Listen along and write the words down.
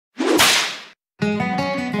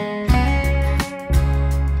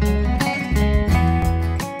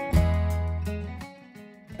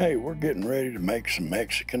we're getting ready to make some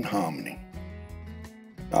Mexican hominy.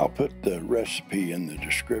 I'll put the recipe in the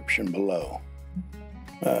description below.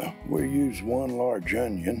 We'll use 1 large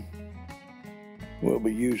onion. We'll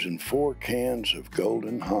be using 4 cans of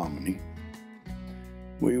golden hominy.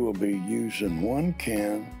 We will be using 1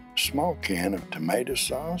 small can of tomato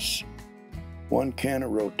sauce, 1 can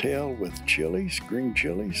of Ro-Tel with chilies, green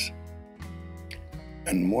chilies,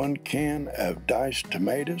 and 1 can of diced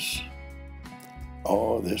tomatoes.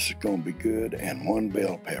 Oh, this is going to be good, and 1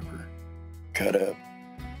 bell pepper cut up.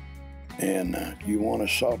 And you want to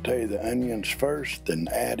saute the onions first, then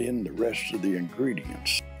add in the rest of the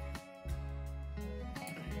ingredients.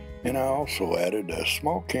 And I also added a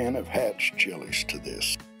small can of hatch chilies to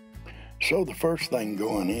this. So the first thing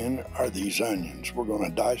going in are these onions. We're going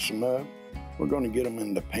to dice them up. We're going to get them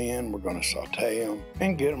in the pan. We're going to saute them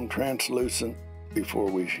and get them translucent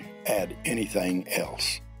before we add anything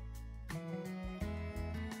else.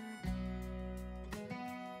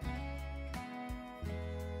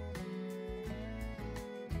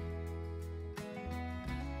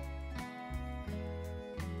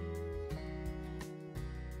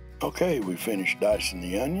 Okay, we finished dicing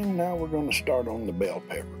the onion. Now we're going to start on the bell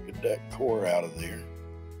pepper. Get that core out of there.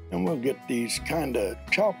 And we'll get these kind of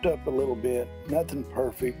chopped up a little bit. Nothing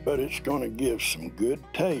perfect, but it's going to give some good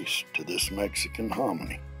taste to this Mexican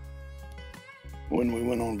hominy. When we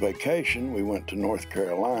went on vacation, we went to North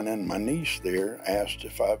Carolina, and my niece there asked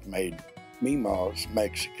if I've made Mema's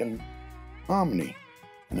Mexican hominy.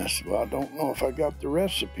 And I said, well, I don't know if I got the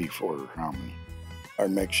recipe for her hominy, our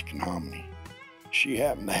Mexican hominy. She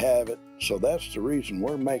happened to have it, so that's the reason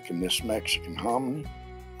we're making this Mexican hominy.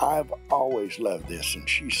 I've always loved this, and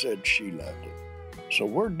she said she loved it. So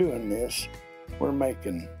we're doing this. We're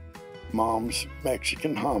making Mom's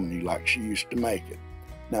Mexican hominy like she used to make it.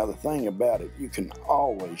 Now the thing about it, you can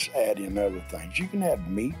always add in other things. You can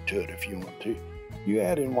add meat to it if you want to. You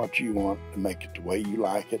add in what you want to make it the way you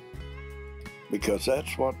like it, because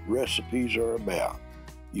that's what recipes are about.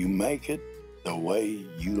 You make it the way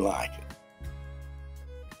you like it.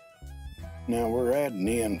 Now we're adding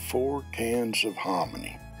in 4 cans of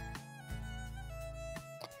hominy.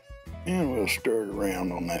 And we'll stir it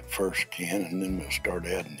around on that first can, and then we'll start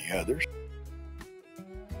adding the others.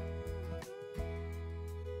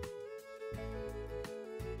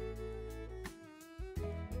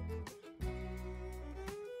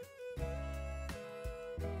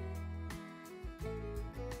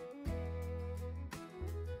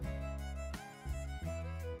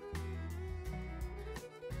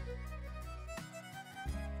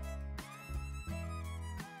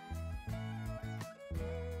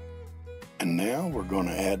 And now we're going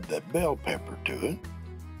to add the bell pepper to it.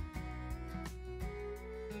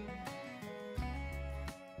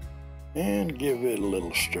 And give it a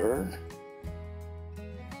little stir.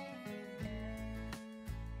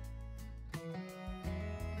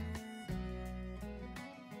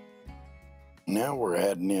 Now we're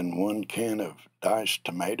adding in 1 can of diced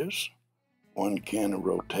tomatoes, 1 can of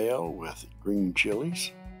Ro-Tel with green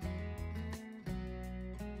chilies,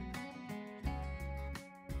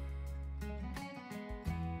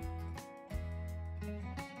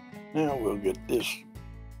 now we'll get this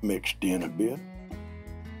mixed in a bit.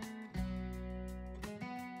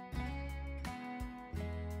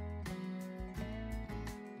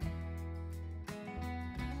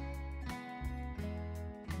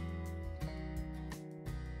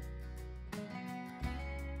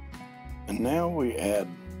 And now we add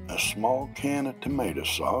a small can of tomato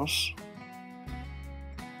sauce.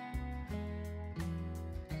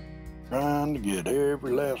 Trying to get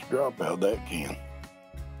every last drop out of that can.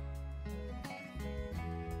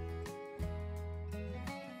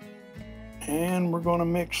 And we're going to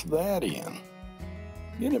mix that in.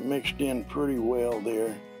 Get it mixed in pretty well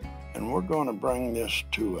there. And we're going to bring this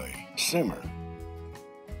to a simmer.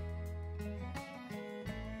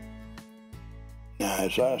 Now,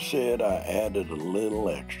 as I said, I added a little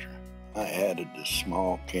extra. I added a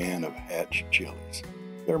small can of hatch chilies.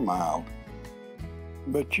 They're mild,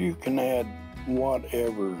 but you can add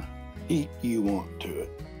whatever heat you want to it.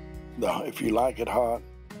 If you like it hot,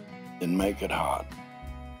 then make it hot.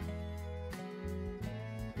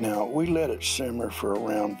 Now, we let it simmer for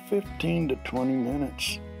around 15 to 20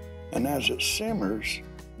 minutes, and as it simmers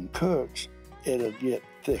and cooks, it'll get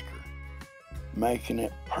thicker, making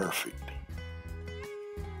it perfect.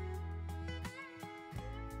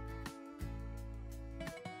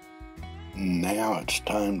 Now it's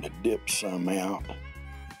time to dip some out.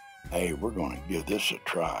 Hey, we're going to give this a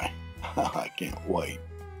try. I can't wait.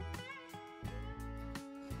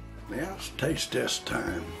 Now it's taste test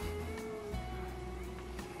time.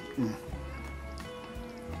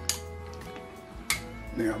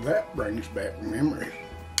 Now that brings back memories.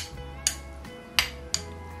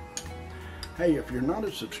 Hey, if you're not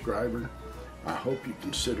a subscriber, I hope you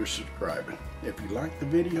consider subscribing. If you like the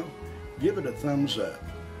video, give it a thumbs up.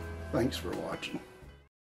 Thanks for watching.